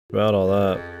about all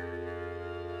that.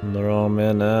 I'm the wrong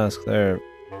man to ask there.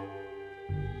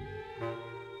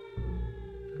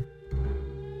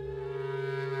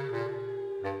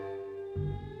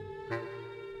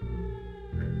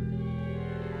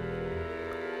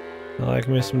 I like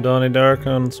me some Donnie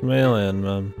Darko and some Alien,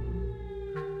 man.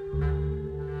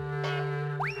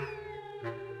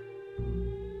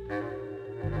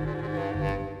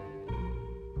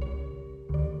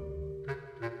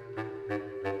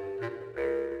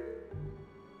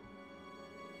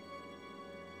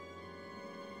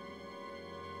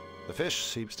 The fish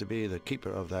seems to be the keeper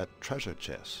of that treasure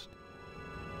chest.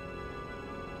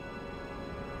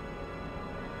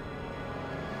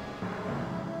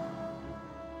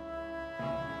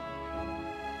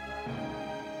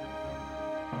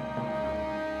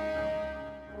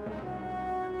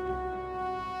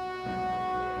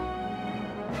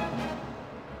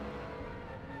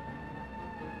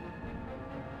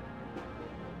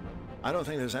 I don't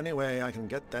think there's any way I can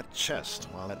get that chest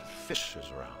while that fish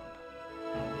is around.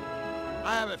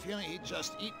 I have a feeling he'd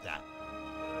just eat that.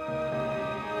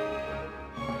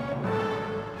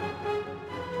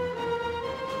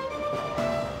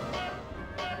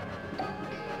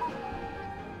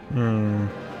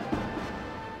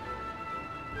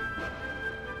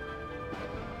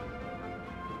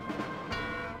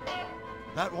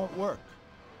 That won't work.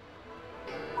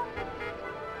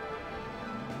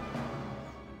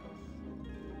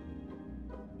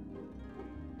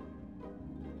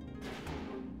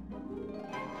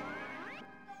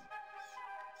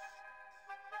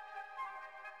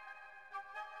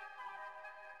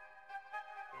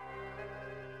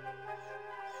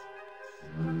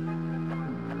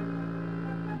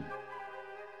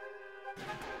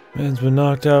 Man's been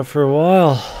knocked out for a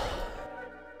while.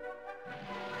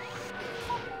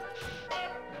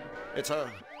 It's a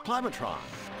climatron.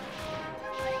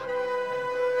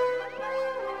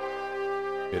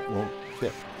 It won't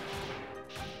fit.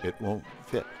 It won't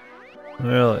fit.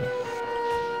 Really?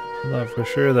 I thought for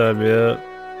sure that'd be it.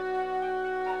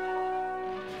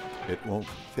 It won't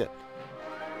fit.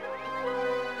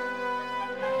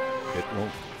 It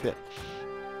won't fit.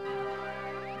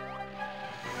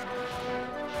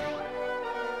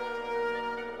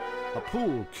 A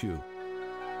pool cue.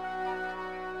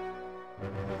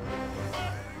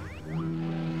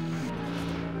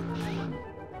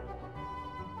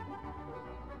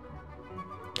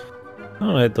 I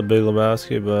don't hate the Big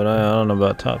Lebowski, but I don't know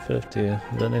about top 50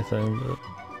 of anything. But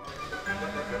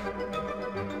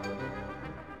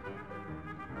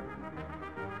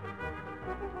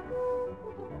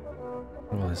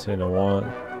well, I seen a want.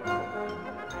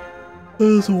 It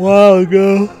was a while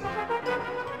ago.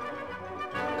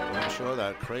 I'm sure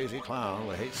that crazy clown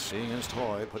will hate seeing his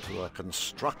toy put to a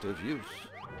constructive use.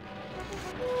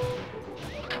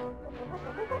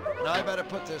 Now I better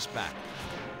put this back.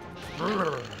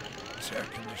 This air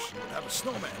conditioner would have a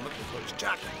snowman looking for his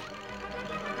jacket.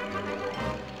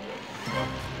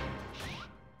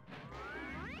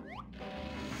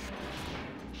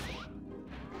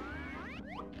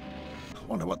 I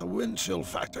wonder what the wind chill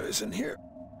factor is in here.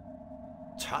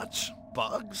 Touch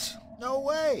bugs? No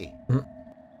way.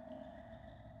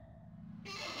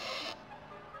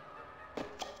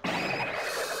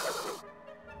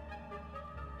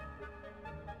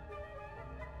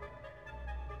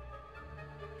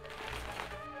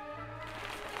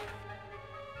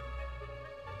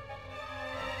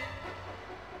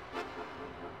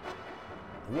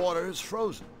 Water is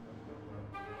frozen.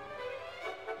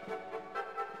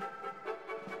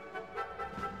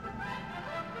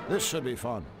 This should be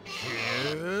fun.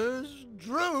 Here's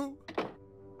Drew.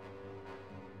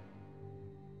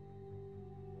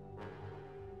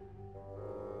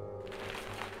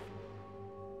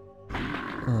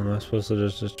 Am I supposed to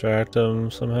just distract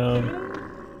him somehow?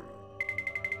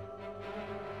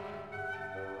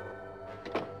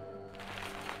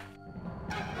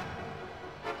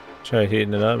 Try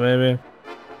heating it up, maybe?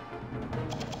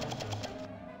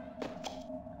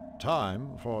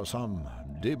 Time for some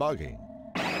debugging.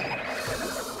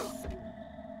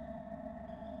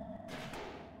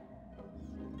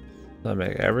 Does that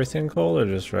make everything cold or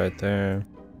just right there?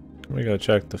 Let me go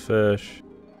check the fish.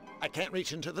 I can't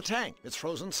reach into the tank. It's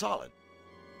frozen solid.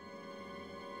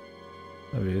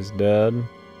 Maybe he's dead.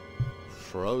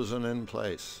 Frozen in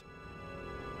place.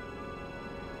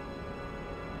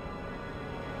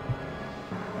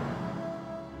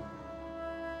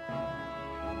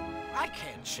 I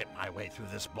can't chip my way through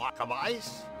this block of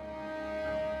ice.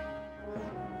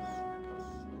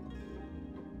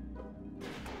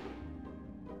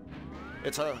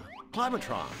 It's a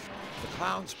climatron. The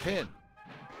clown's pin.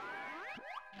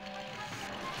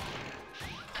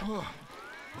 Oh,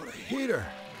 what a heater.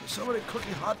 Is somebody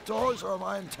cooking hot dogs or are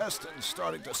my intestines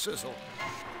starting to sizzle?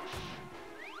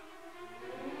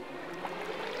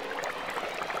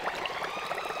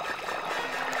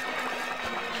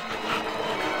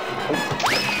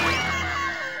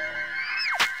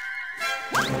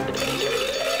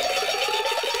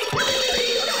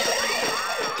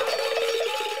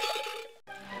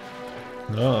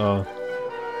 Uh-oh.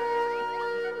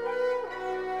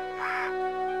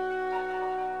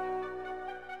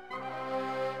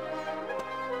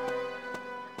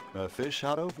 A fish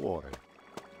out of water.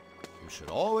 You should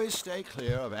always stay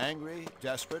clear of angry,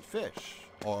 desperate fish.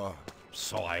 Or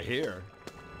so I hear.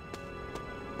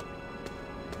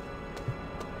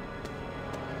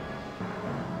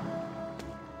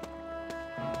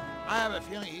 I have a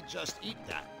feeling he'd just eat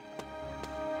that.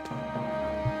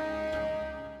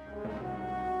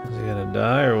 Is he gonna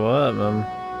die or what, man?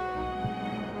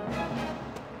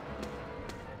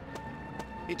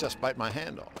 He just bite my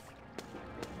hand off.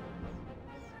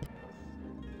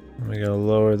 We gotta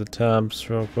lower the temps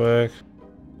real quick.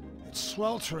 It's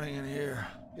sweltering in here.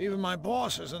 Even my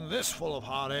boss isn't this full of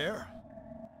hot air.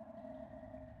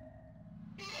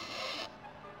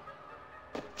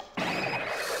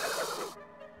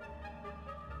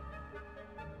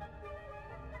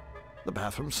 The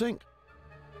bathroom sink.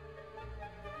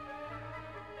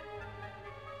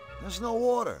 There's no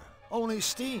water, only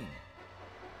steam.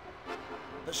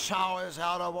 The shower's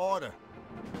out of order.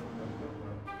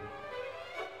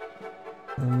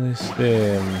 Only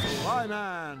steam.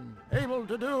 Flyman, able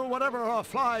to do whatever a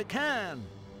fly can.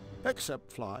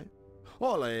 Except fly,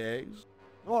 or lay eggs,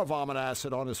 or vomit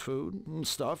acid on his food and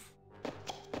stuff.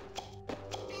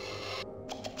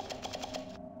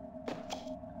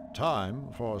 Time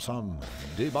for some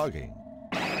debugging.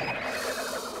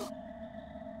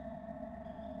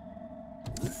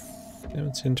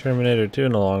 Haven't seen Terminator 2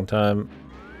 in a long time.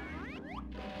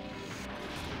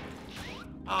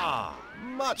 Ah,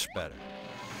 much better.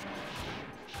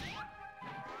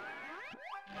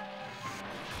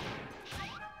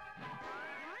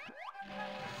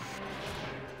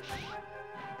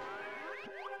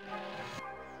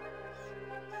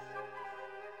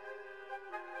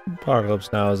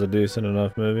 Apocalypse Now is a decent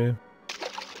enough movie.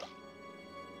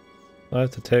 I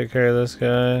have to take care of this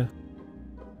guy.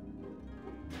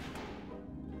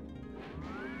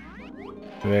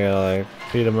 We gotta like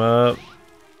feed him up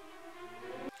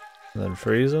and then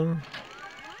freeze him.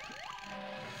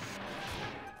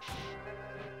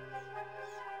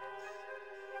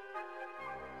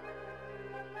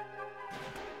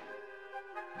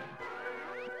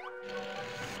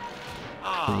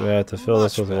 We have to fill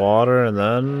this with water and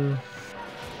then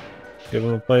give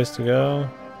him a place to go.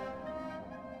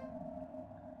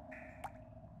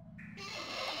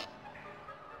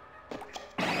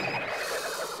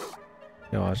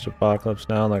 You watched Apocalypse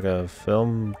Now in like a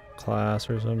film class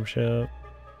or some shit.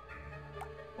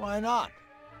 Why not?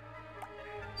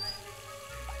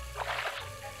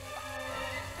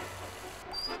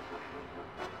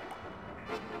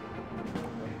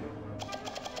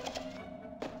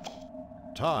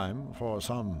 Time for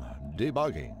some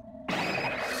debugging.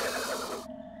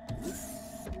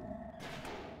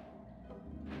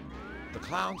 The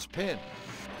clown's pin.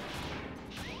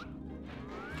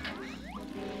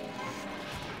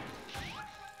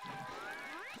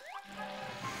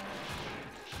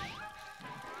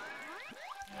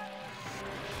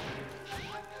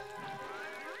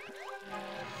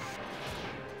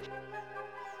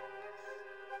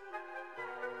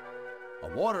 A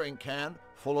watering can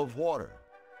full of water.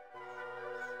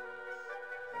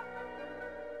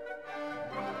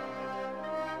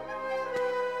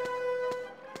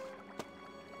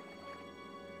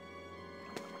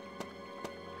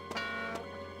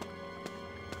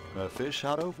 A fish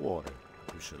out of water.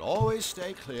 You should always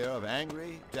stay clear of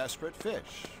angry, desperate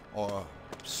fish. Or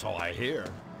so I hear.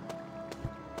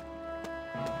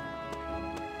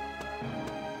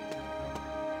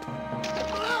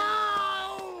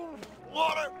 Ow!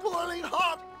 Water boiling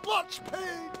hot! Much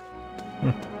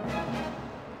pain!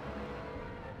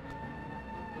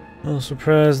 No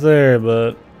surprise there,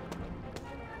 but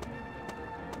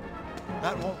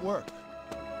That won't work.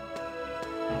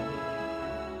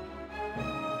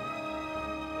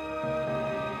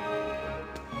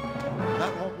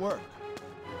 That won't work.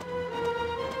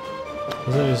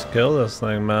 doesn't just kill this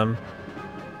thing, man.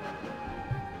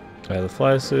 Okay, the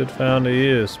fly suit found a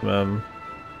use, man.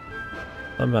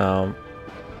 I'm out.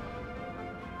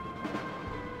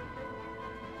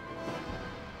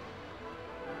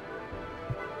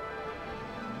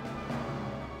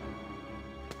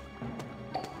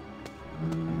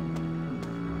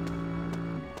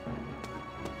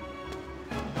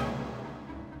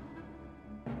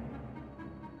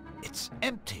 It's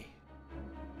empty.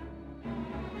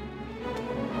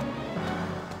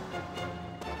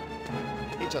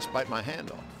 He just bite my hand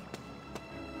off.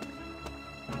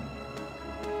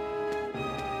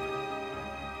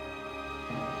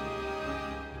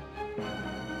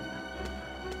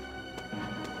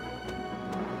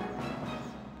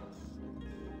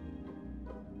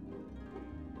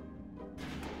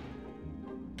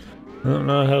 I don't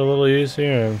know, I had a little use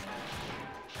here.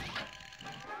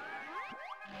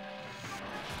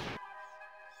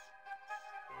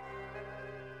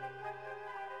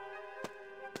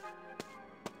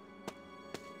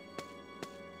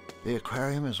 The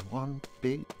aquarium is one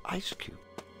big ice cube.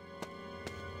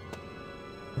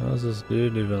 How's this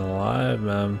dude even alive,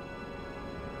 man?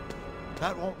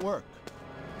 That won't work.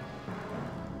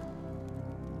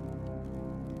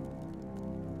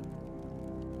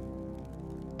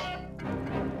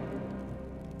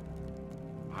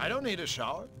 I don't need a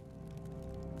shower.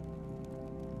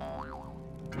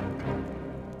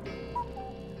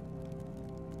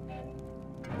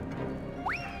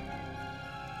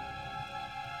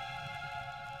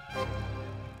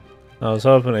 I was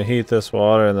hoping to heat this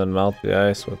water and then melt the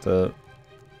ice with it.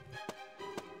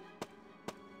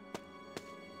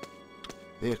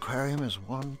 The aquarium is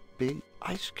one big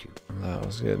ice cube. That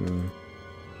was getting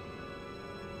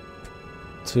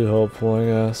too hopeful, I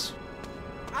guess.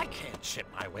 I can't ship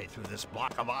my way through this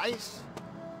block of ice.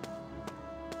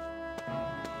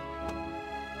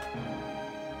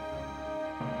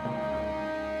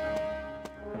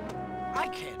 I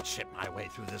can't ship my way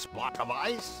through this block of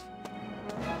ice.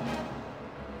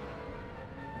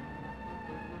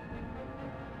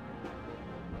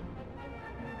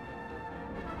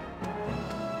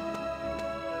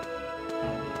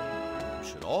 You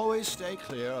should always stay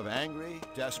clear of angry,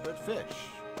 desperate fish,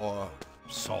 or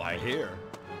so I hear.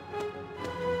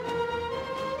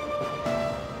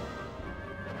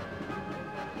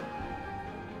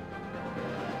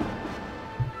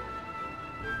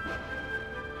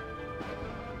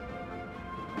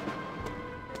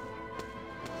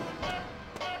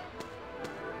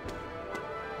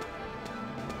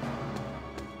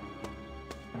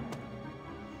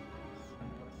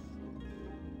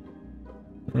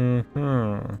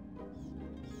 Mm-hmm.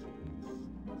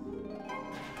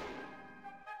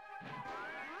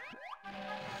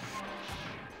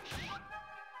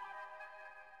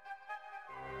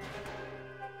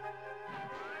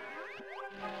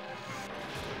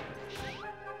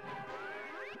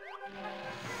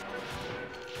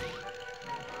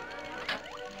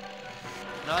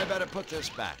 Now I better put this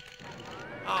back.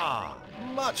 Ah,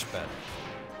 much better.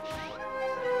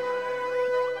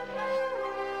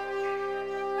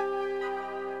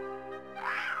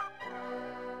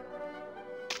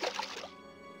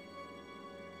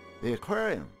 The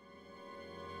aquarium.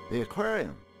 The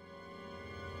aquarium.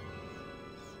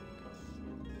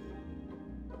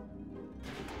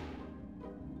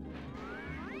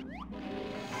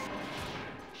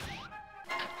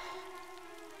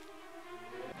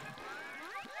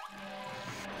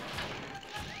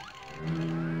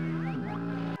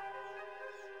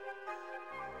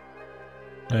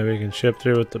 Maybe we can ship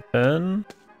through with the pen.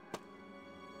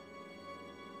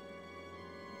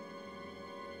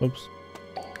 Oops.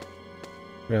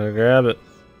 Gotta grab it.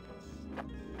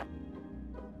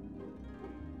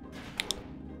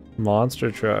 Monster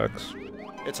trucks.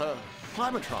 It's a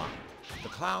climatron. The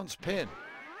clown's pin.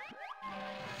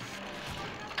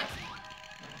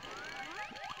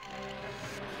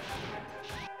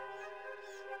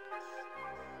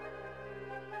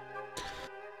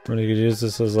 When you could use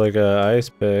this as like a ice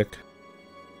pick.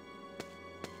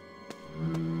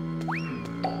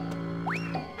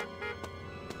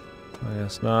 I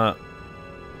guess not.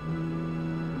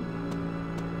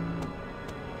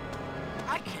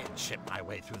 I can't ship my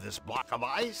way through this block of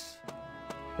ice.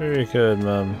 Very good,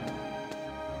 Mom.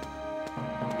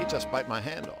 He just bite my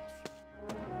hand off.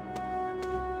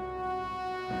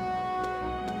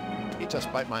 He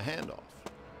just bite my hand off.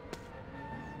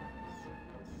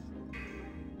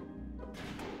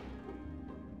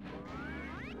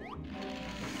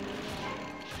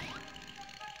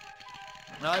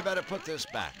 Now I better put this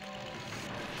back.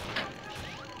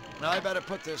 Now I better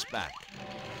put this back.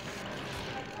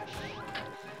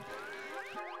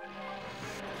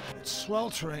 It's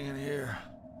sweltering in here.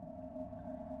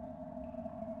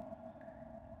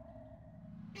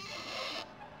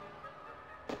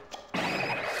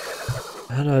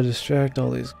 How do I distract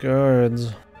all these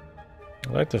guards?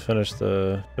 I'd like to finish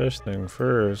the fish thing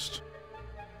first.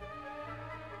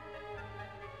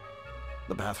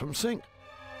 The bathroom sink.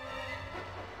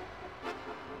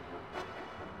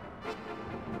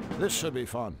 This should be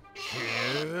fun.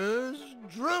 Here's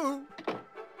Drew.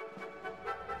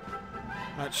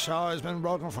 That shower's been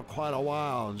broken for quite a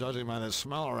while, judging by the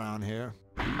smell around here.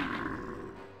 Go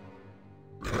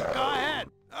ahead,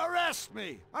 arrest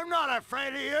me. I'm not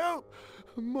afraid of you.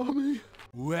 Mommy.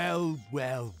 Well.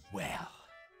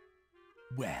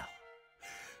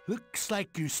 Looks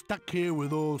like you're stuck here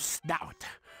with old Snout.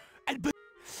 And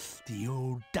the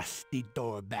old dusty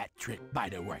doormat trick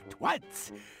might have worked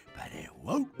once, but it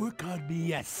won't work on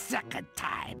me a second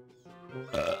time.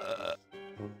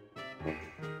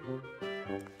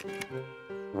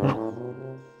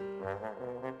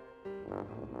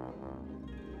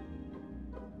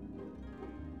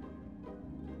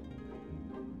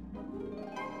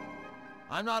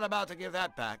 I'm not about to give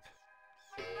that back.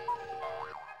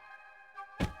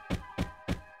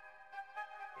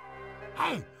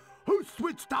 Hey, who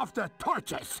switched off the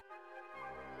torches?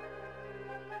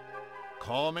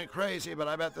 Call me crazy, but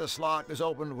I bet this lock is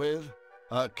opened with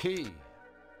a key.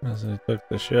 As he took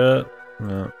the shit.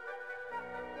 No.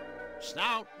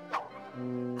 Snout!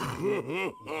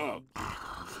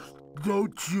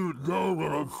 Don't you know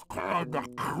when it's time to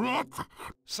quit?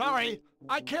 Sorry,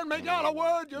 I can't make out a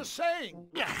word you're saying.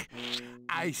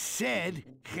 I said,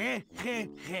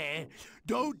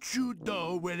 don't you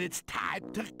know when it's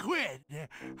time to quit?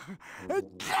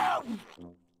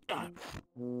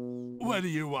 What do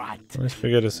you want? At least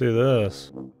we get to see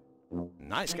this.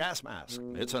 Nice gas mask.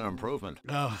 It's an improvement.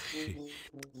 Oh,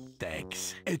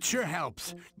 thanks. It sure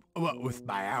helps. What with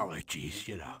my allergies,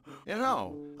 you know. You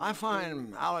know, I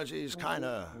find allergies kind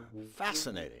of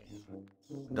fascinating.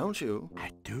 Don't you?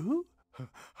 I do?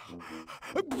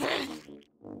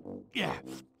 Yeah,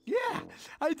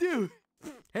 I do.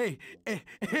 Hey, and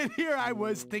here I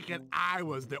was thinking I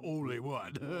was the only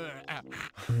one.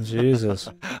 Jesus.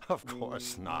 Of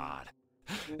course not.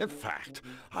 In fact,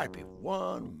 I'd be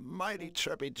one mighty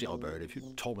chirpy jailbird if you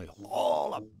told me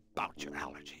all about your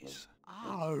allergies.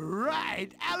 All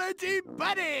right, allergy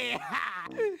buddy.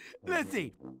 Let's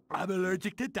see. I'm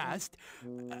allergic to dust,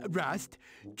 rust,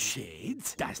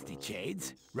 shades, dusty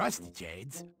shades, rusty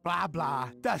shades, blah, blah,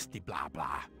 dusty, blah,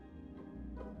 blah.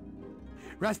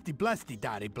 Rusty, blusty,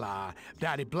 daddy, blah,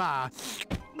 blah.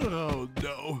 Oh,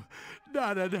 no.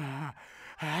 Da-da-da.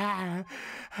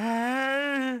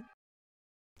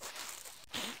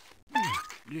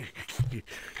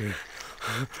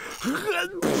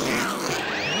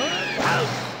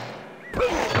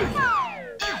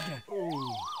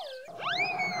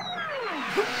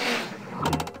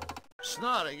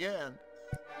 Snot again.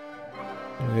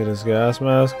 Get his gas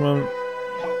mask, man.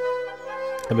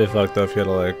 That'd be fucked up if you had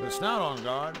to like. It's not on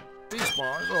guard. These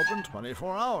bars open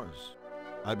 24 hours.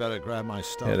 I better grab my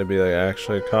stuff. You had to be like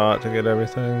actually caught to get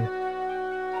everything.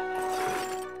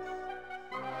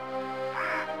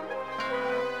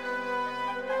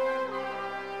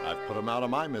 I've put him out of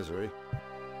my misery.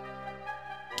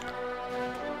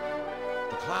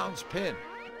 The clown's pin.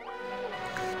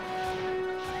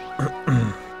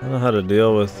 I don't know how to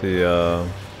deal with the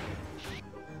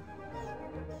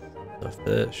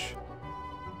fish.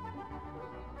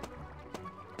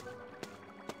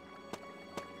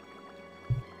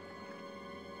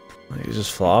 He's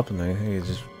just flopping there. He's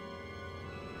just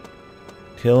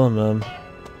killing them.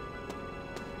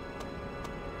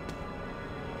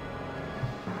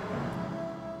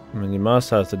 I mean, you must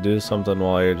have to do something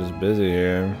while you're just busy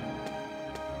here.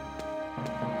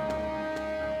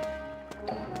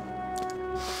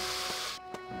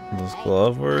 Does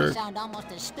glove work? You sound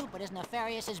almost as stupid as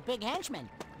nefarious as Big Henchman.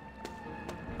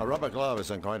 A rubber glove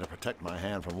isn't going to protect my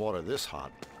hand from water this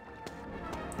hot.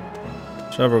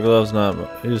 Rubber glove's not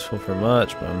useful for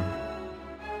much, man.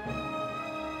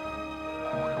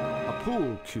 A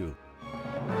pool cue.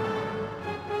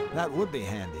 That would be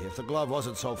handy if the glove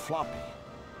wasn't so floppy.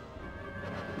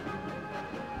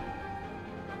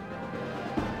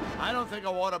 I don't think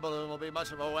a water balloon will be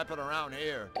much of a weapon around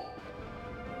here.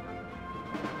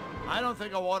 I don't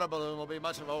think a water balloon will be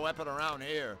much of a weapon around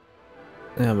here.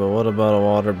 Yeah, but what about a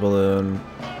water balloon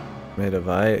made of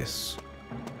ice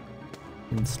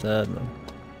instead, man?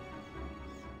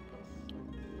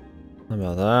 How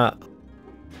about that?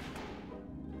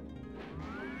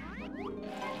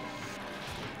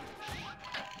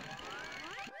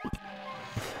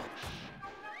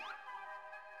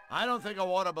 I don't think a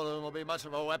water balloon will be much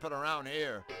of a weapon around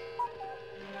here.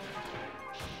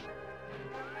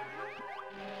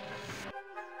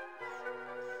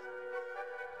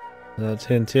 That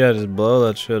TNT, I just blow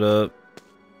that shit up.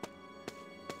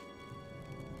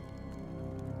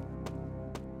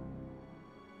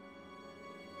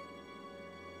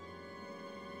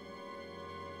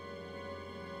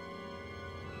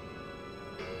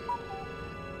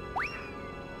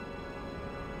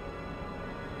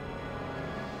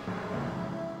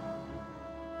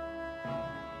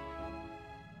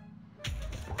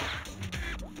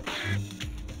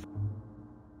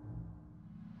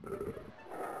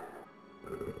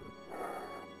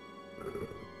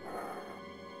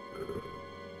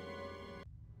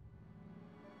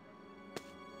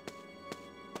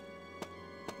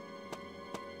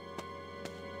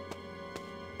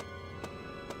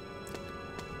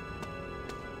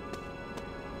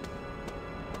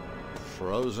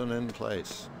 Frozen in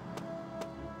place.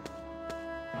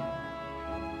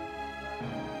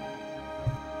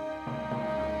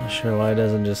 Not sure why it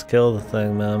doesn't just kill the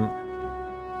thing, man.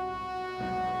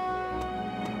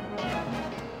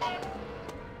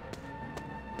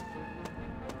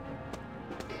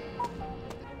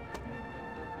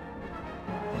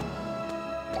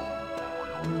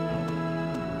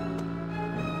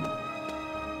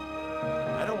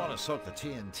 I don't want to soak the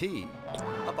TNT.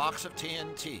 A box of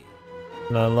TNT.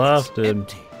 None left, dude.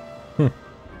 Empty.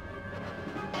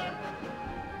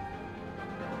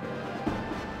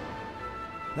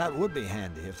 That would be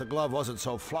handy if the glove wasn't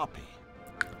so floppy.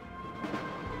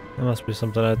 That must be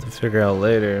something I have to figure out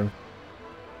later.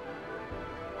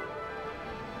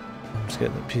 I'm just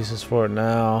getting the pieces for it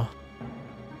now.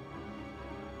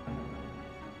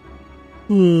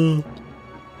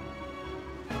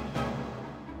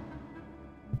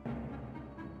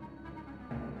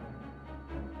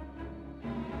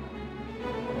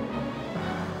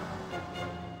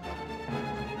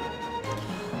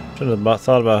 Should have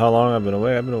thought about how long I've been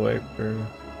awake. I've been awake for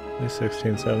at least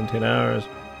 16, 17 hours.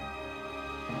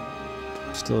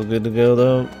 Still good to go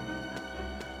though.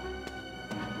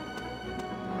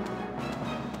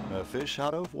 A fish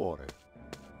out of water.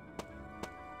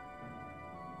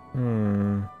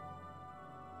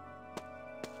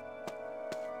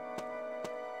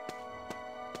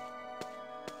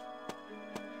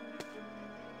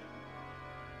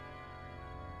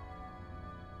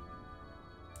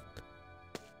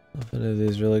 If any of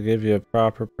these really give you a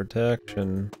proper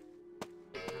protection.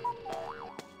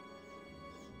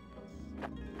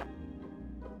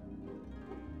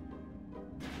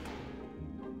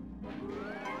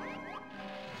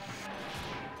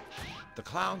 The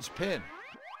clown's pin.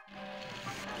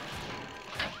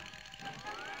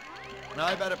 Now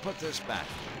I better put this back.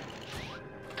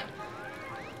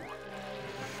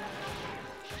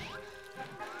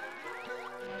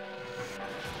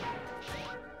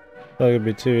 I thought it'd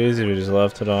be too easy if you just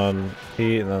left it on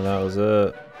heat and then that was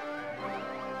it.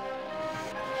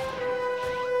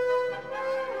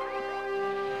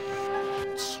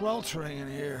 It's sweltering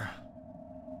in here.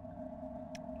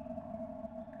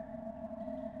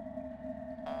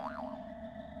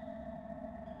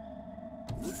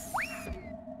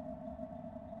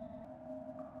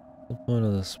 The point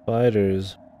of the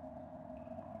spiders?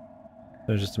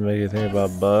 They're just to make you think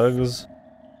about bugs.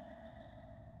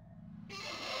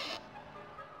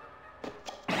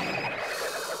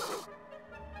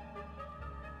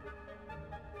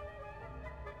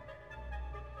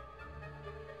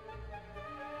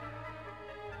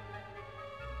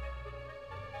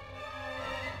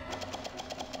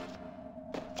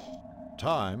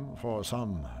 Time for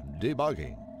some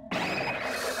debugging.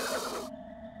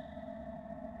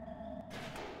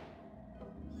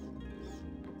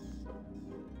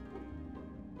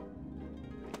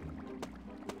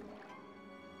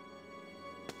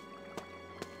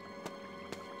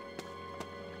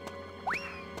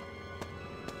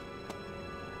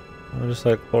 I just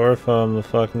like chloroform the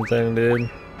fucking thing,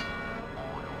 dude.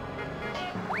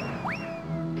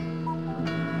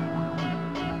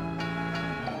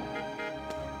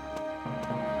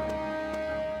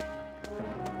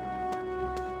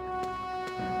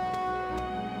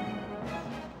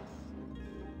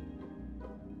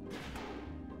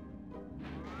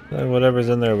 Like whatever's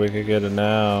in there, we could get it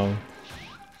now.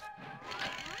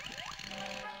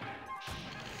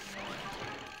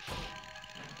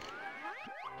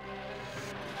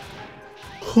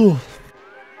 Whew.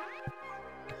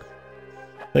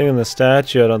 Thing in the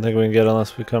statue, I don't think we can get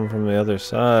unless we come from the other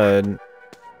side.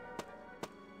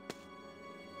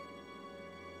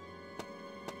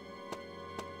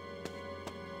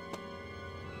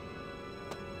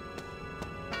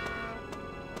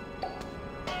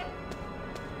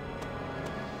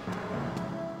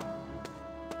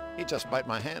 He just bite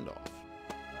my hand off.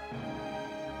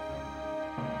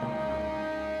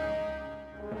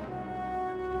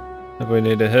 I think we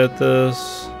need to hit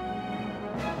this.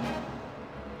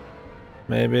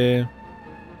 Maybe.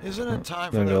 Isn't it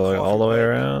time for Then the go like all the way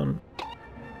around.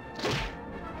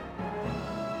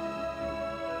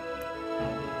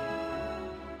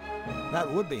 That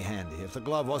would be handy if the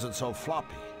glove wasn't so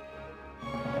floppy.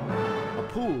 A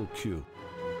pool cue.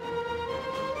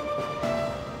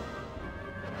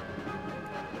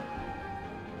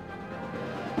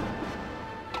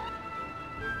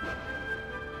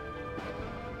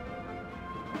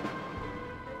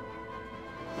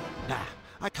 Nah,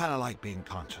 I kind of like being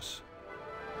conscious.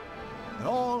 In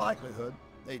all likelihood,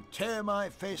 they'd tear my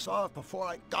face off before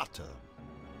I got to them.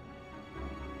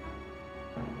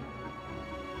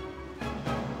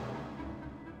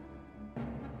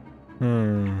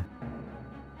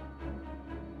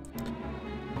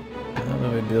 How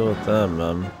do we deal with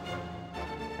them,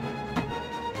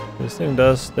 This thing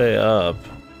does stay up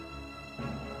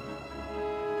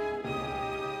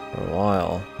for a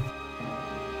while.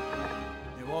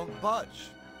 It won't budge.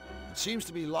 It seems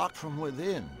to be locked from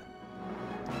within.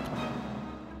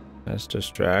 Let's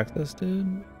distract this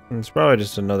dude. It's probably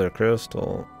just another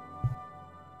crystal.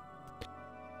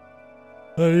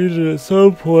 I need it at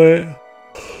some point.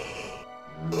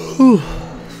 Whew.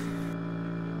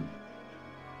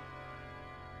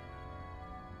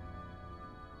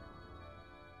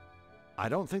 I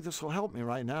don't think this will help me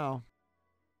right now.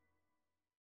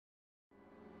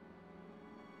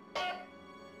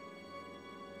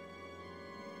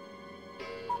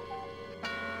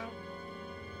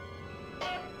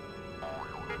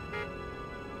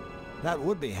 That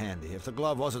would be handy if the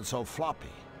glove wasn't so floppy.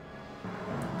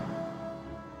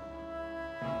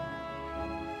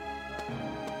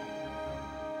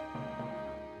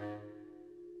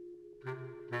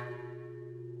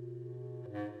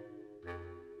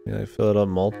 Can I fill it up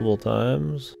multiple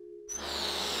times?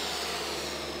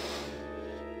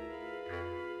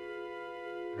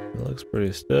 It looks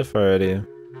pretty stiff already.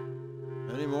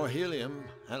 Any more helium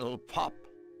and it'll pop.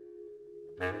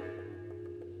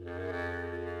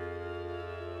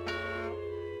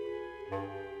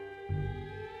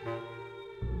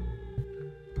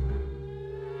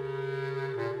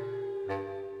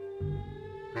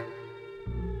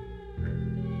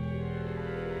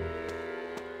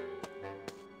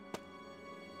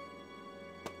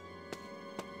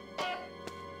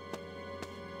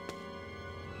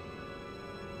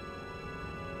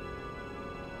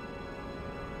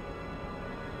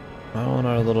 I want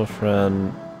our little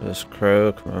friend just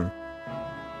croak, man.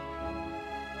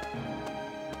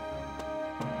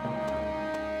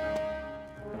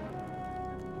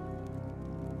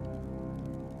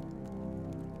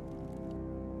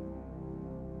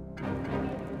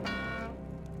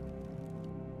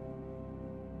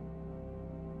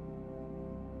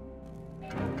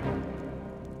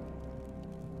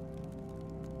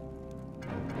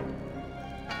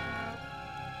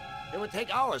 It would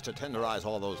take hours to tenderize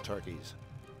all those turkeys.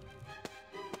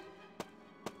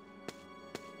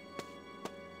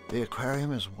 The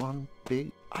aquarium is one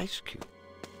big ice cube.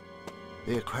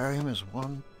 The aquarium is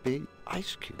one big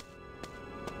ice cube.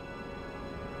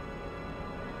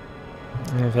 I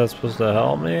don't know if that's supposed to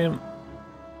help me,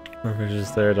 or if it's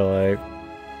just there to like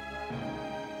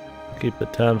keep the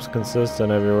temps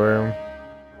consistent everywhere.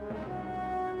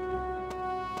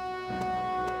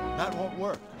 That won't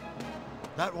work.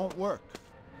 That won't work.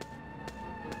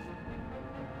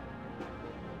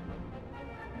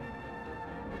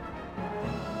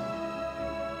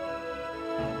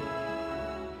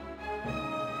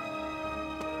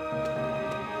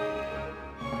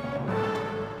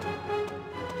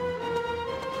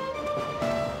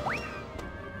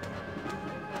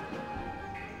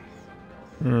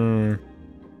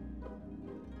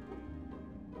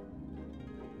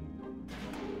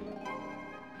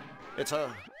 It's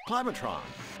a climatron.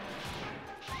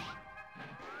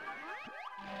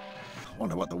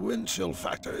 Wonder what the wind chill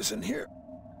factor is in here.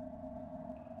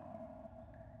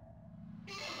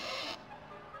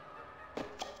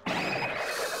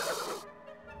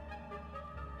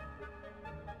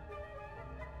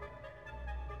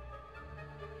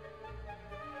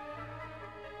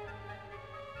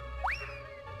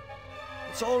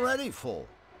 It's already full.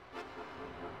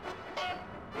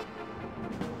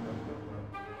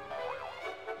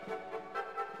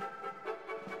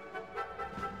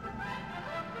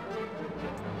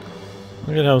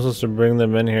 Look at how I'm supposed to bring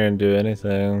them in here and do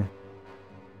anything.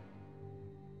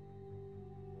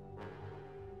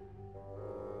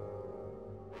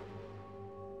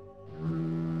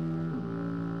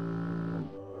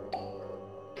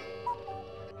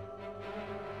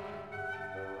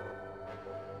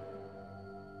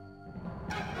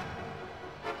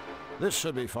 This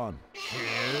should be fun.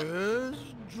 Here's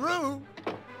Drew.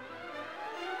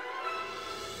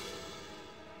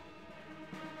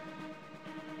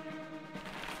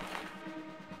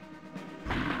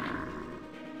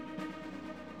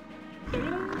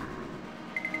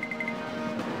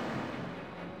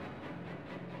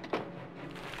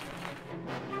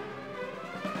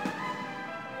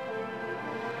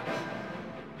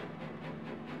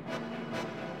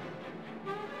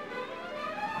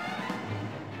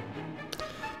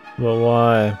 But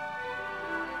why?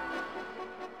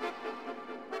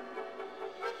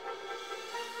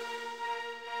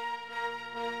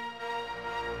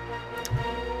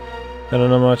 I don't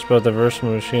know much about the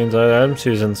virtual machines. I'm just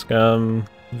using Scum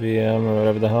VM or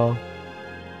whatever the hell.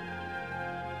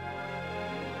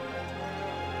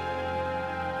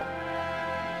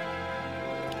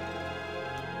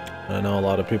 I know a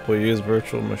lot of people use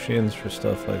virtual machines for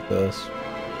stuff like this.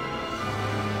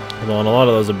 Although on a lot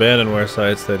of those abandonware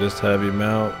sites, they just have you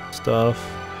mount stuff.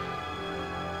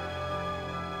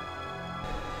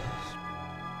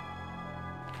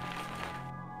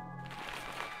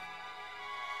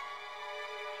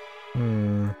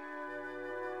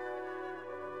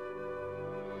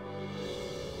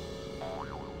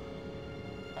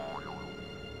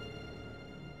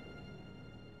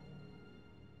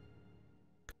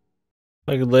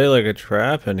 I could lay like a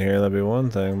trap in here, that'd be one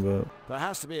thing, but... There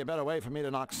has to be a better way for me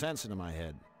to knock sense into my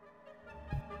head.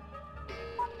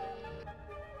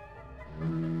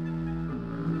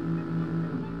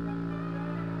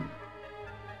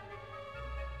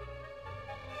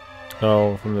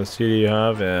 Oh, from the CD you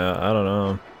have? Yeah, I don't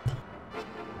know.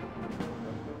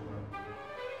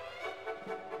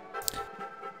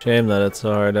 Shame that it's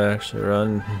so hard to actually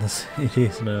run the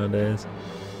CDs nowadays.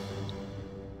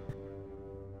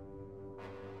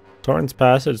 Torrent's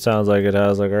Passage sounds like it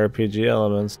has like RPG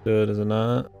elements to it, is it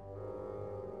not?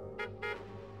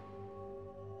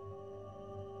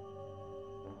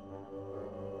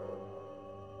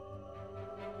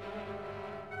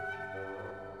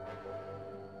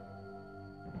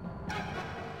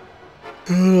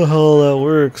 How the hell that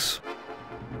works?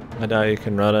 I doubt you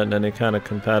can run it in any kind of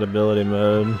compatibility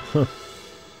mode.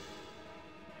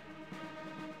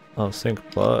 Oh, sync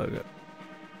plug.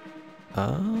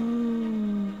 Ah.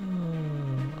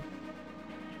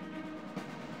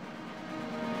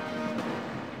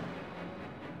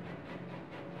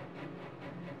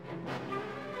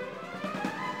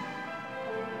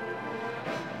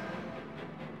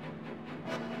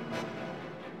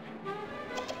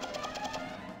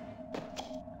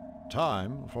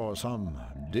 Time for some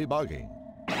debugging.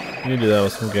 You do that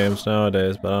with some games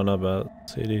nowadays, but I don't know about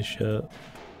CD shit.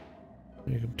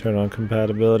 You can turn on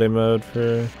compatibility mode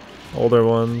for older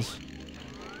ones.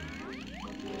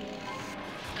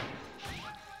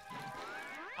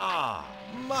 Ah,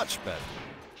 much better.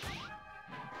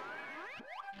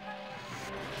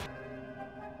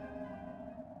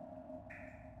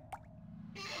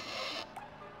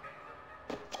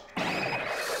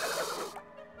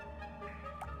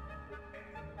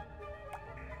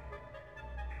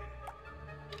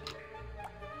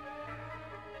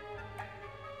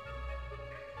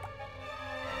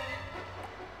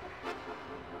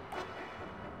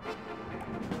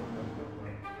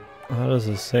 How does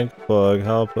the sync plug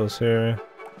help us here?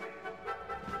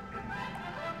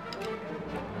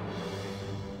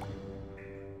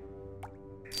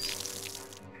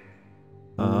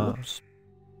 Oops.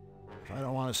 If I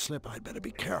don't want to slip, I'd better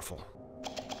be careful.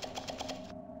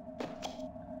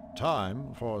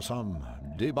 Time for some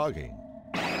debugging.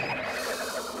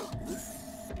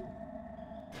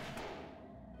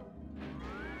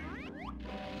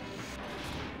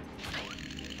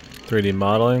 3D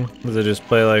modeling? Does it just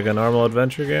play like a normal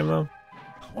adventure game though?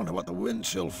 I wonder what the wind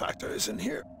chill factor is in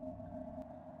here.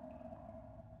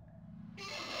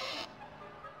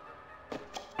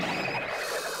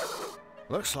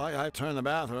 Looks like I've turned the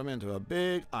bathroom into a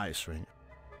big ice rink.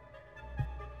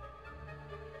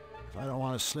 If I don't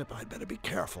want to slip, I'd better be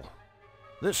careful.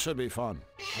 This should be fun.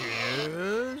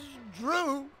 Here's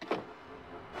Drew.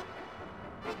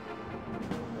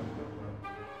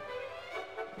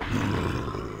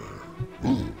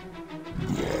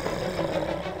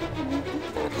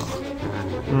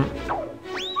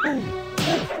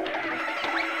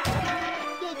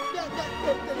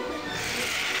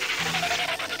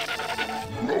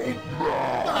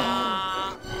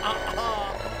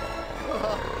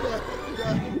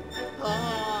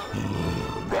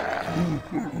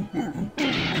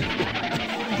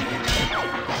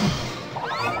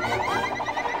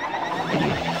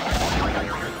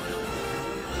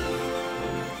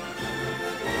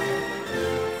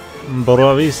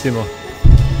 Bravissimo.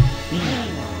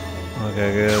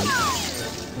 Okay, good.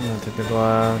 I'm gonna take the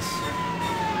glass.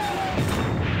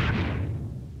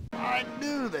 I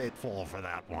knew they'd fall for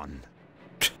that one.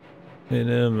 You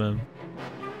knew, man.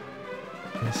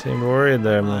 You seemed worried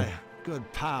there, My man.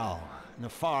 good pal,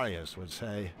 Nefarious, would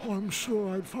say, I'm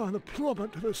sure I'd find a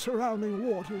plummet to the surrounding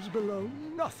waters below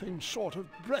nothing short of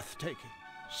breathtaking.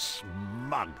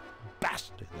 Smug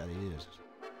bastard that he is.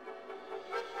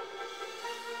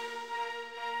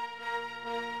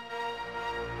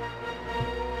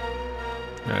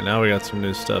 Alright, now we got some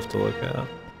new stuff to look at.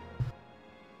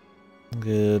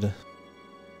 Good.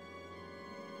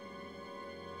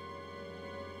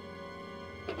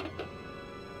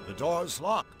 The door's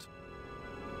locked.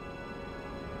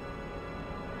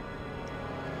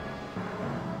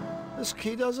 This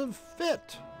key doesn't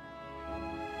fit.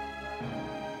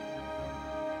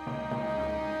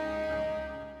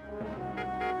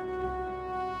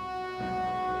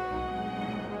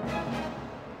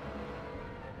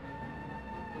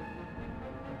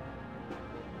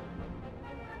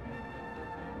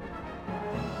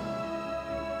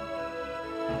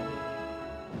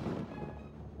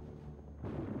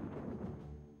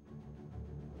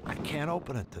 I can't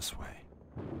open it this way.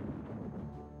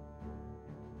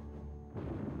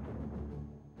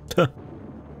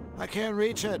 I can't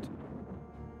reach it.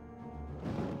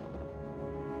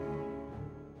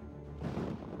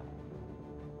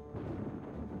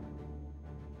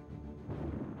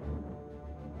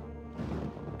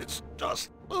 It's just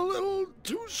a little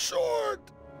too short.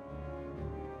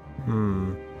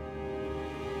 Hmm.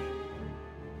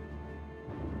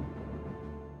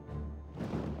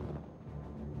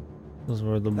 This is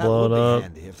where the That blown would be up.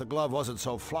 handy if the glove wasn't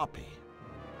so floppy.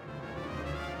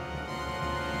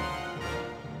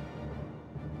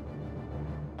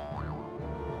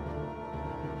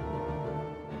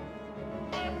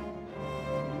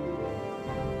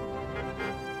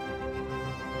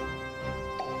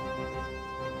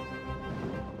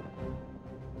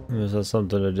 This has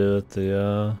something to do with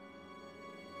the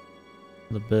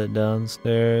bit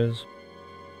downstairs.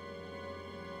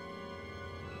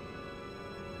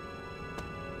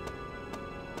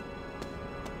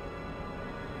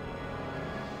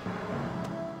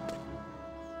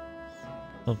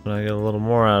 Hoping I get a little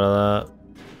more out of that.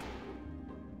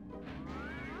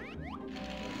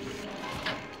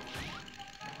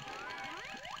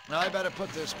 Now I better put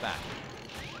this back.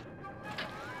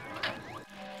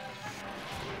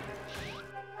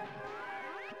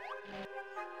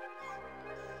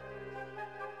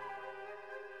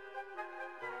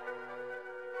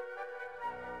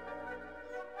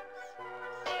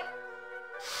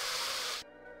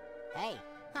 Hey,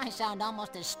 I sound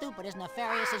almost as stupid as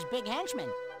Nefarious' big henchman.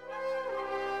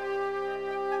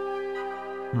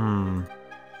 Hmm.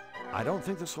 I don't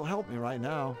think this will help me right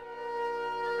now.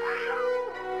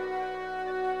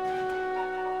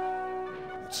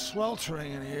 It's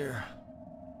sweltering in here.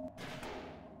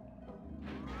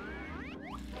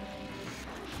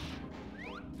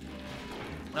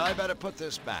 Now I better put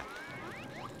this back.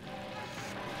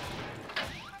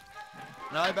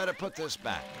 Now I better put this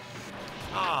back.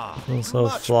 Ah, It's so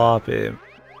much floppy.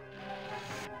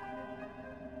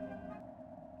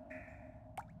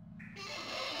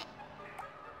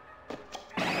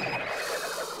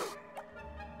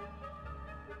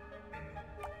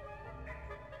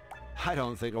 I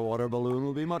don't think a water balloon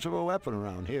will be much of a weapon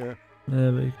around here.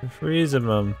 Yeah, but you can freeze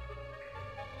him.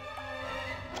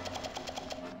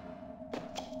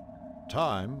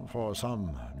 Time for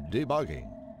some debugging.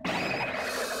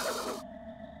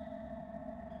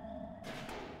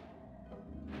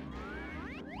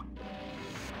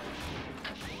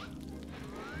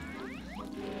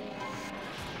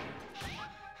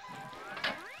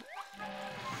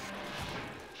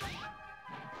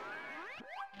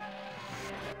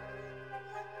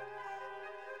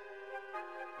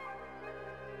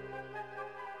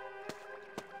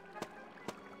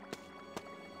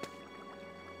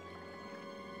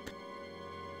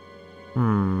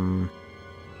 Hmm.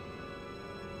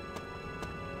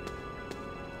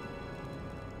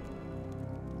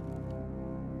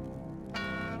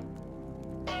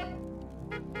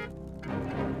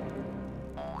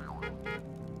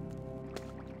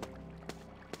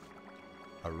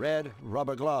 A red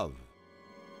rubber glove.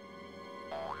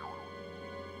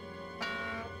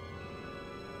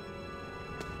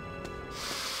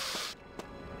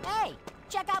 Hey,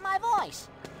 check out my voice.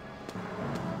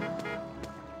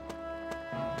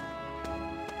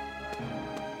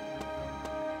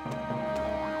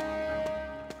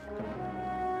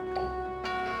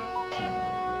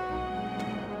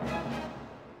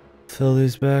 Fill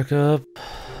these back up.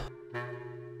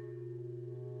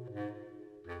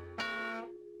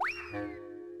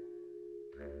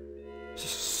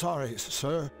 Sorry,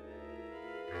 sir.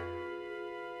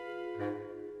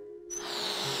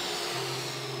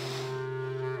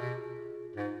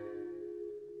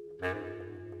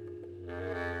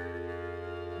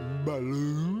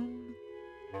 Balloon?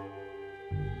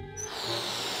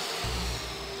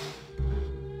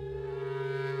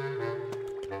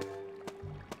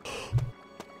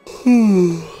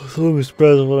 So let me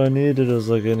surprised what I needed was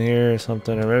like in here or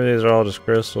something, or maybe these are all just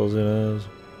crystals, who knows?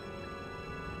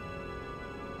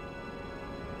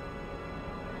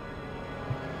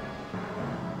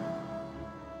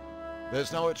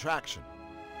 There's no attraction.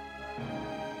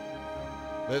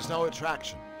 There's no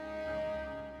attraction.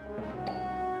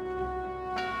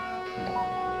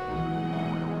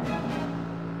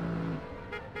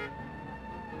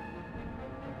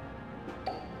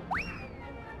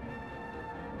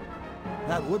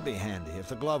 That would be handy if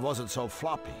the glove wasn't so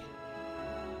floppy.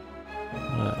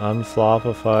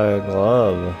 Unflopify a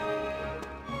glove.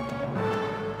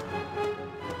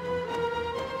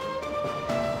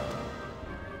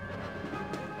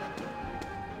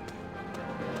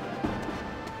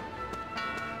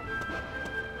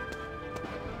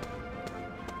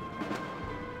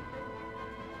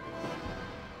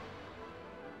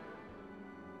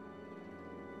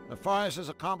 Nefarious'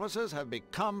 accomplices have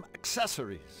become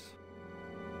accessories.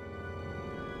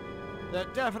 They're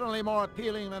definitely more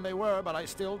appealing than they were, but I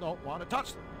still don't want to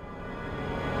touch them.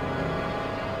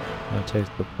 I take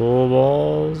the pool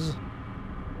balls.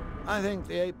 I think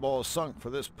the 8-ball's sunk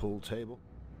for this pool table.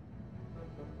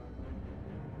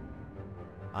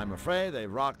 I'm afraid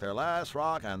they've rocked their last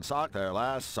rock and socked their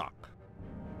last sock.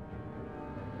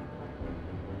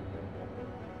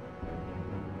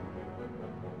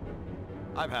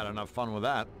 I've had enough fun with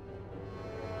that.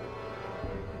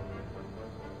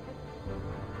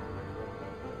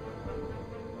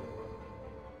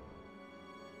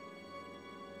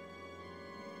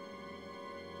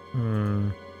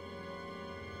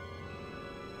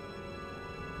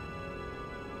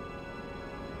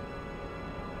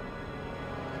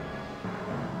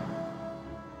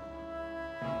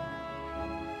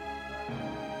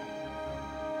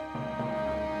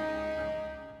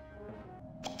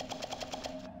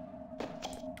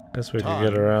 Guess we could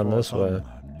get around this way.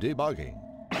 Debugging.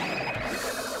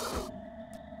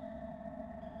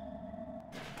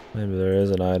 Maybe there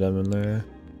is an item in there.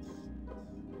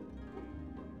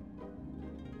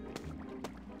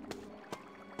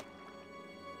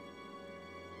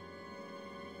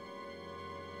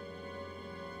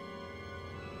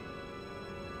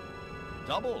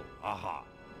 Double. Aha.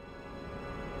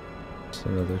 Just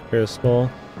another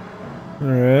crystal.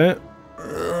 Alright.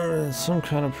 Some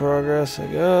kind of progress, I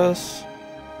guess.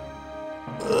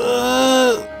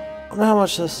 I wonder how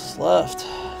much this is left.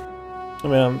 I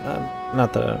mean, I'm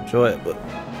not that I enjoy it, but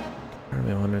part of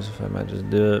me wonders if I might just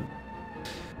do it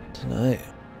tonight.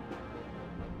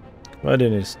 Why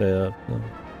didn't he stay up?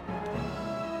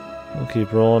 We'll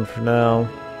keep rolling for now.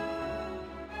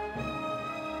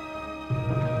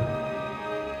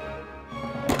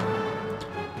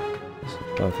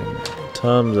 Some fucking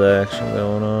tons of action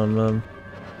going on, man.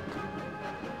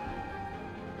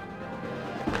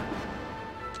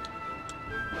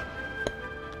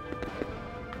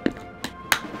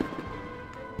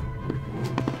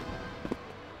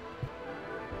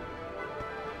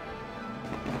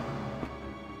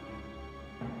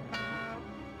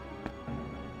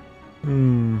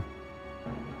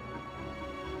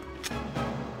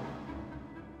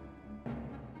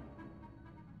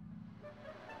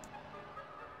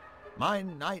 My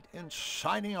knight in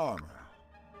shining armor.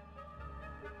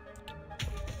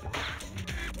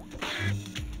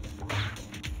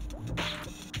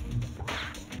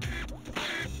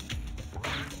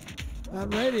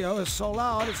 That radio is so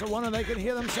loud, it's a wonder they can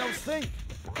hear themselves think.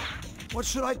 What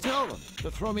should I tell them? To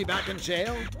throw me back in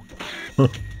jail?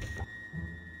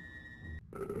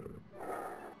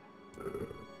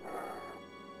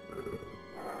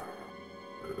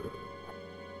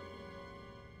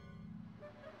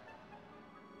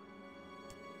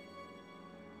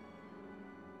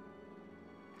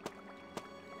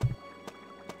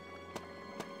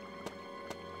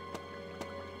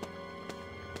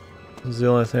 This is the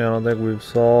only thing I don't think we've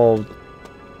solved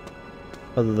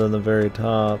other than the very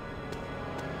top.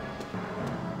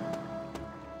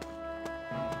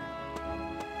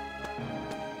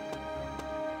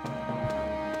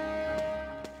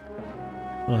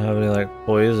 I don't have any like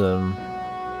poison.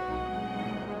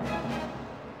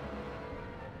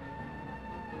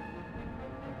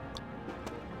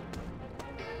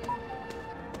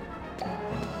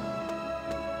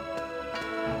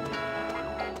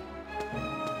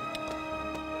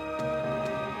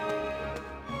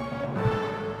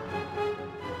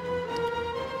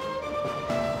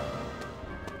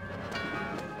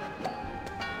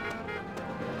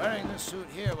 Wearing this suit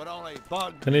here would only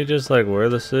bug. Can he just like wear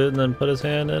the suit and then put his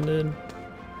hand in it?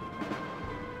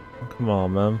 Come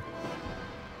on, man.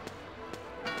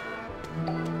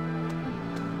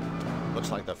 Looks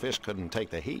like the fish couldn't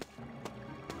take the heat.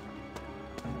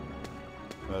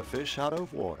 A fish out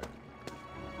of water.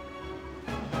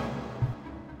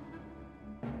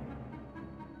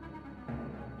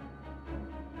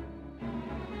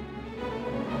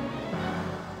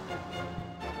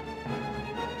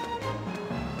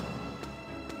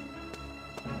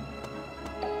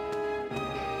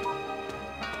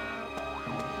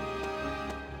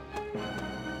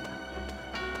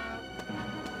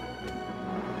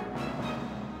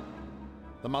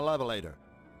 malevolator.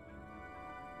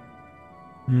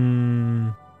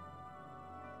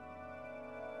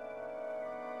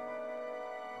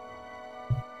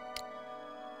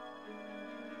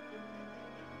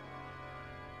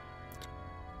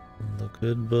 The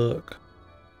good book.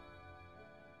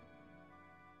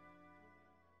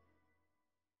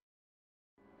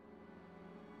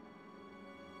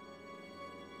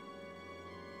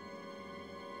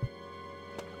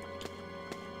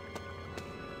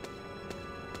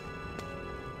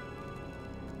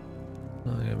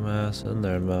 I'll get my ass in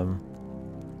there, Mum.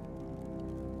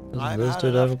 Doesn't I've this had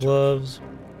dude enough have to- gloves?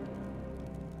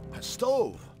 A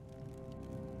stove!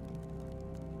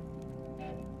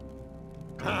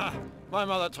 Ha! My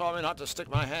mother taught me not to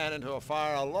stick my hand into a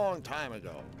fire a long time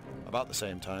ago. About the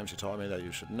same time, she taught me that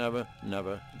you should never,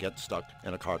 never get stuck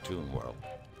in a cartoon world.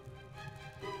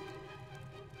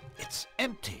 It's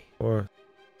empty. Or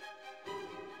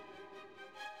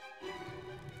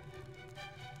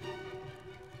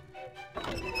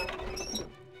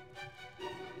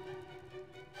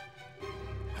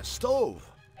A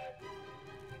stove!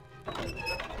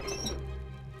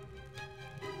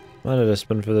 might have just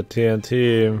been for the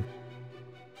TNT.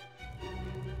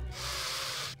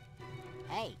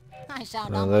 Hey, I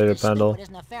sound Later, almost as Pendle. stupid as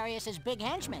Nefarious' big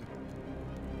henchman.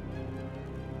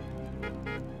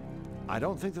 I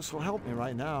don't think this will help me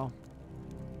right now.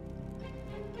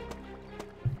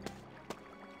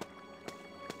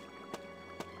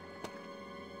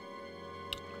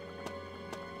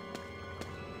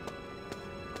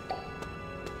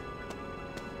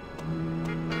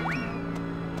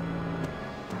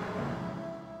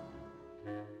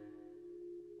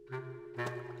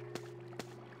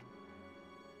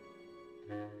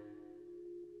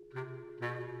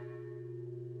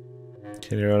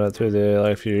 Can you run it through the,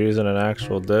 like, if you're using an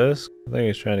actual disc? I think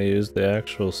he's trying to use the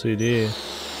actual CD.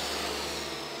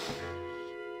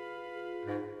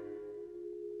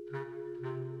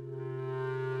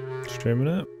 Streaming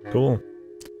it? Cool.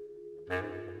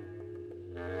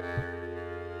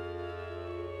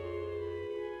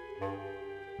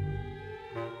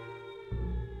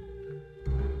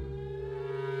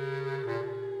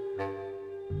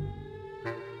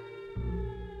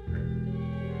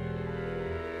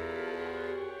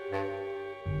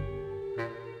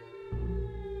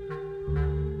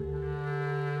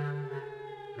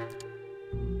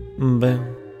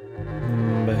 Bam.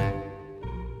 Bam.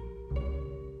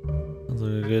 Sounds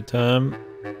like a good time.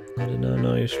 I did not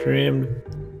know you streamed.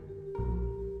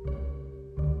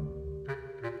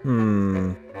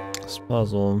 This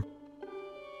puzzle.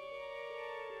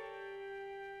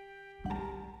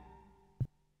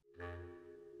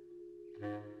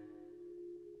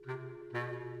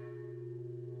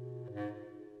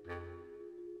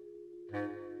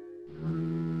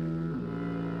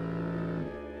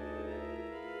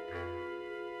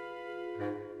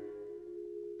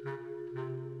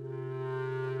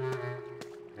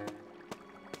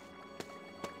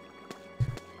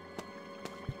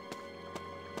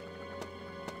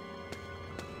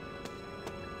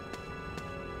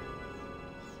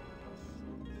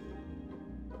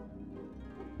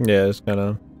 Yeah, it's kind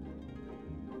of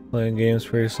playing games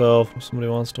for yourself. If somebody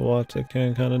wants to watch, they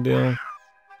can, kind of deal.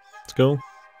 Let's go.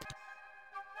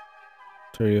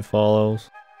 3 follows.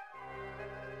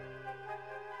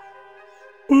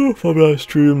 Ooh, if I'm not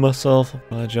streaming myself, I'll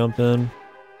probably jump in.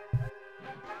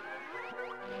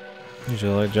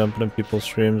 Usually like jumping in people's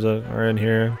streams that are in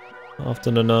here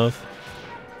often enough.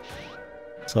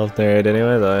 Self-narrate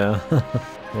anyway, though,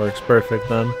 yeah. Works perfect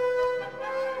then.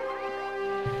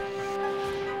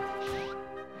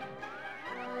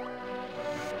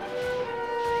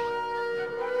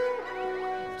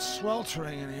 It's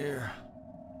sweltering in here.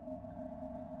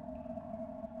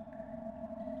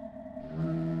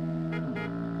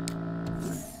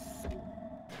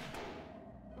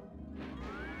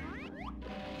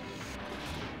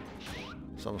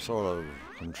 Some sort of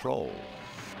control.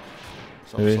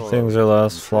 Some Maybe sort things of are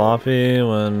less control. floppy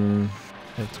when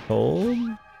it's cold?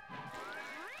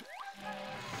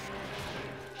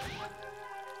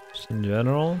 Just in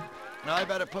general? Now I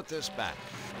better put this back.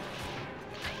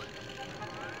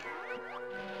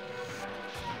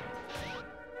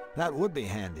 That would be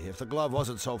handy if the glove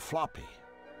wasn't so floppy.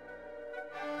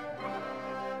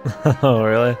 Oh,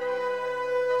 really?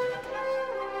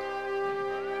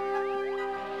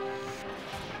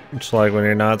 Just like when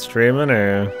you're not streaming,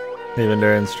 or even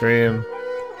during stream?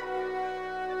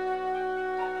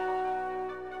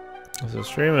 If you're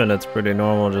streaming, it's pretty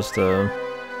normal just to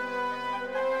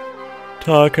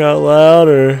talk out loud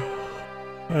or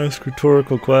ask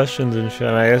rhetorical questions and shit.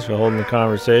 I guess you're holding the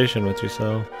conversation with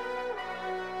yourself.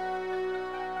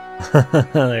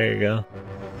 There you go.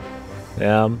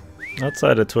 Yeah,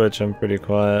 outside of Twitch, I'm pretty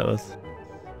quiet with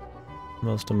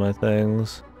most of my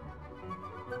things.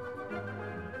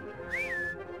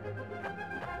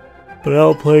 But I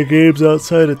don't play games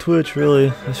outside of Twitch,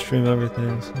 really. I stream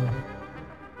everything, so...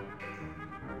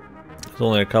 There's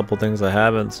only a couple things I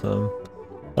haven't, so...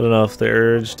 I don't know if the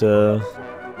urge to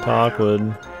talk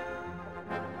would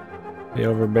be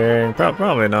overbearing.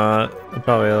 Probably not. I'd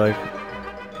probably, like,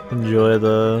 enjoy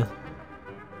the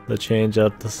change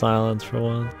up to silence for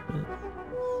once. But...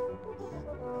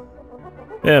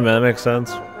 Yeah, man, that makes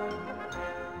sense.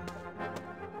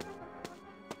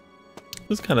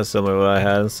 It's kind of similar to what I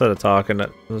had. Instead of talking,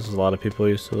 there's a lot of people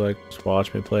used to like just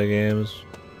watch me play games.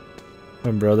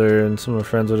 My brother and some of my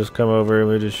friends would just come over and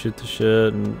we'd just shoot the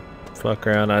shit and fuck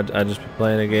around. I'd just be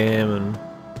playing a game and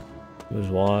we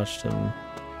just watched, and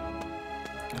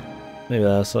maybe that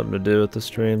has something to do with the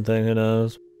stream thing, who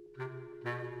knows.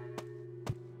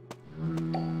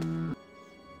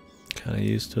 Kinda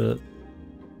used to it.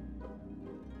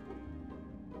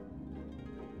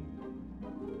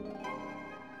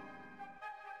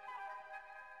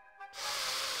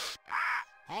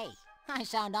 Hey, I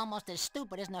sound almost as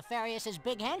stupid as Nefarious'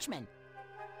 big henchman.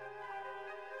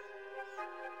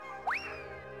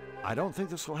 I don't think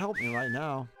this will help me right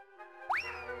now.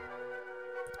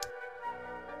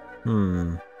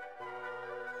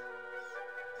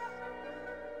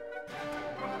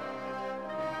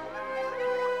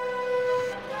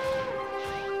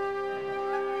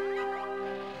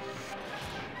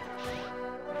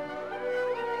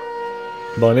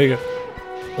 Bunny,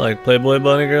 like Playboy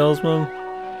bunny girls, man.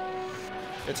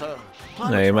 It's a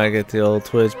Yeah, you might get the old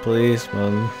Twitch police,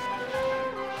 man.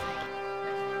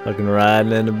 Fucking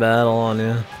riding into battle on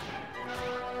you.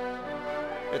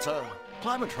 It's a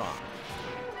climatron.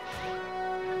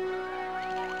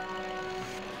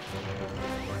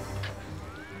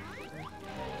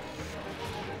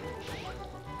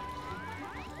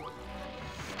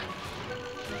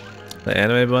 The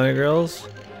anime bunny girls?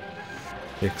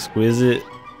 Exquisite.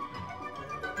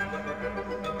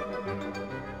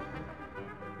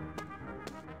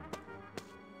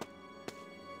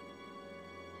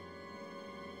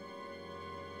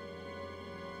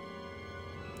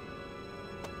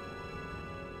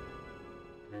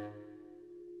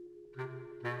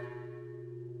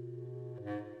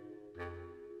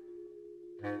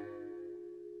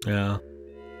 Yeah.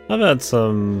 I've had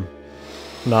some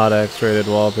not X-rated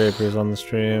wallpapers on the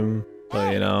stream,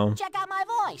 but you know, Check out my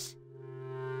voice.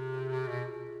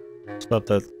 stuff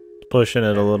that's pushing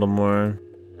it a little more.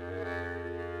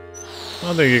 I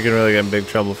don't think you can really get in big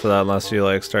trouble for that unless you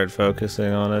like start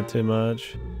focusing on it too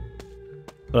much.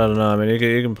 But I don't know, I mean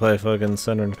you can play fucking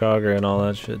Senran Kagura and all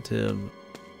that shit too.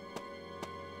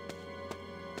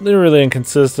 They're really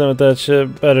inconsistent with that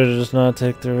shit. Better to just not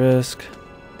take the risk.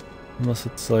 Unless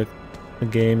it's like a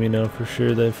game you know for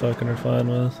sure they fucking are fine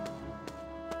with.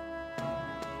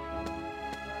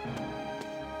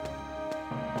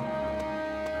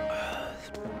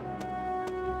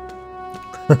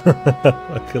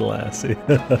 Fucking Lassie.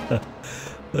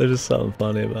 There's just something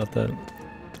funny about that.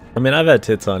 I mean, I've had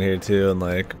tits on here too, and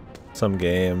like some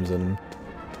games and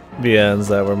VNs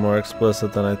that were more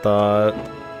explicit than I thought.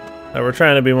 We're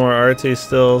trying to be more artsy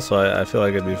still, so I feel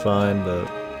like it'd be fine, but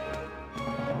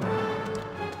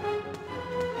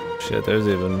shit, there's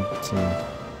even some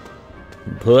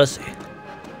pussy.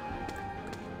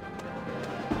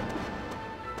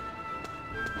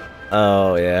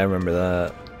 Oh yeah, I remember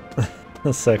that.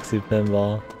 A sexy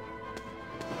pinball.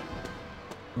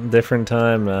 Different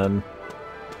time, man.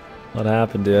 What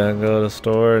happened to you? I go to the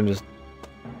store and just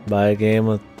buy a game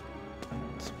with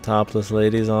some topless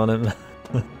ladies on it.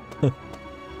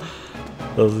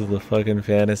 Those are the fucking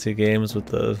fantasy games with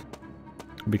the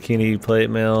bikini plate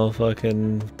mail,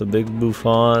 fucking the big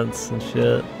bouffants and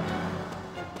shit.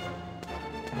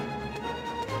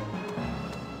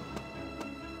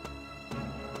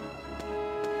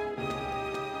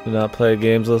 Did not play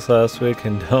games this last week,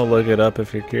 and don't look it up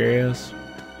if you're curious.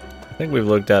 I think we've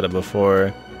looked at it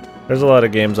before. There's a lot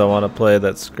of games I want to play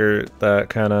that skirt that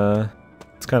kind of,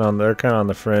 they're kind of on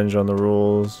the fringe on the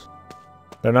rules.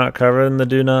 They're not covered in the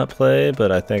do not play,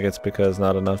 but I think it's because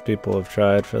not enough people have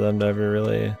tried for them to ever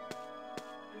really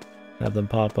have them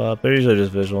pop up. They're usually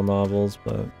just visual novels,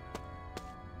 but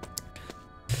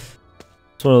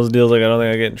it's one of those deals like I don't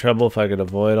think I get in trouble if I could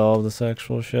avoid all of the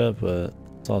sexual shit, but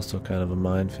it's also kind of a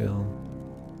minefield.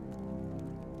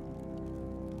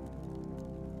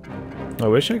 I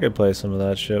wish I could play some of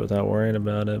that shit without worrying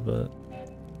about it, but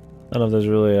I don't know if there's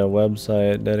really a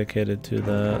website dedicated to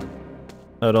that.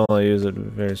 I'd only use it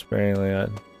very sparingly.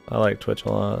 I like Twitch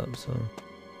a lot, so.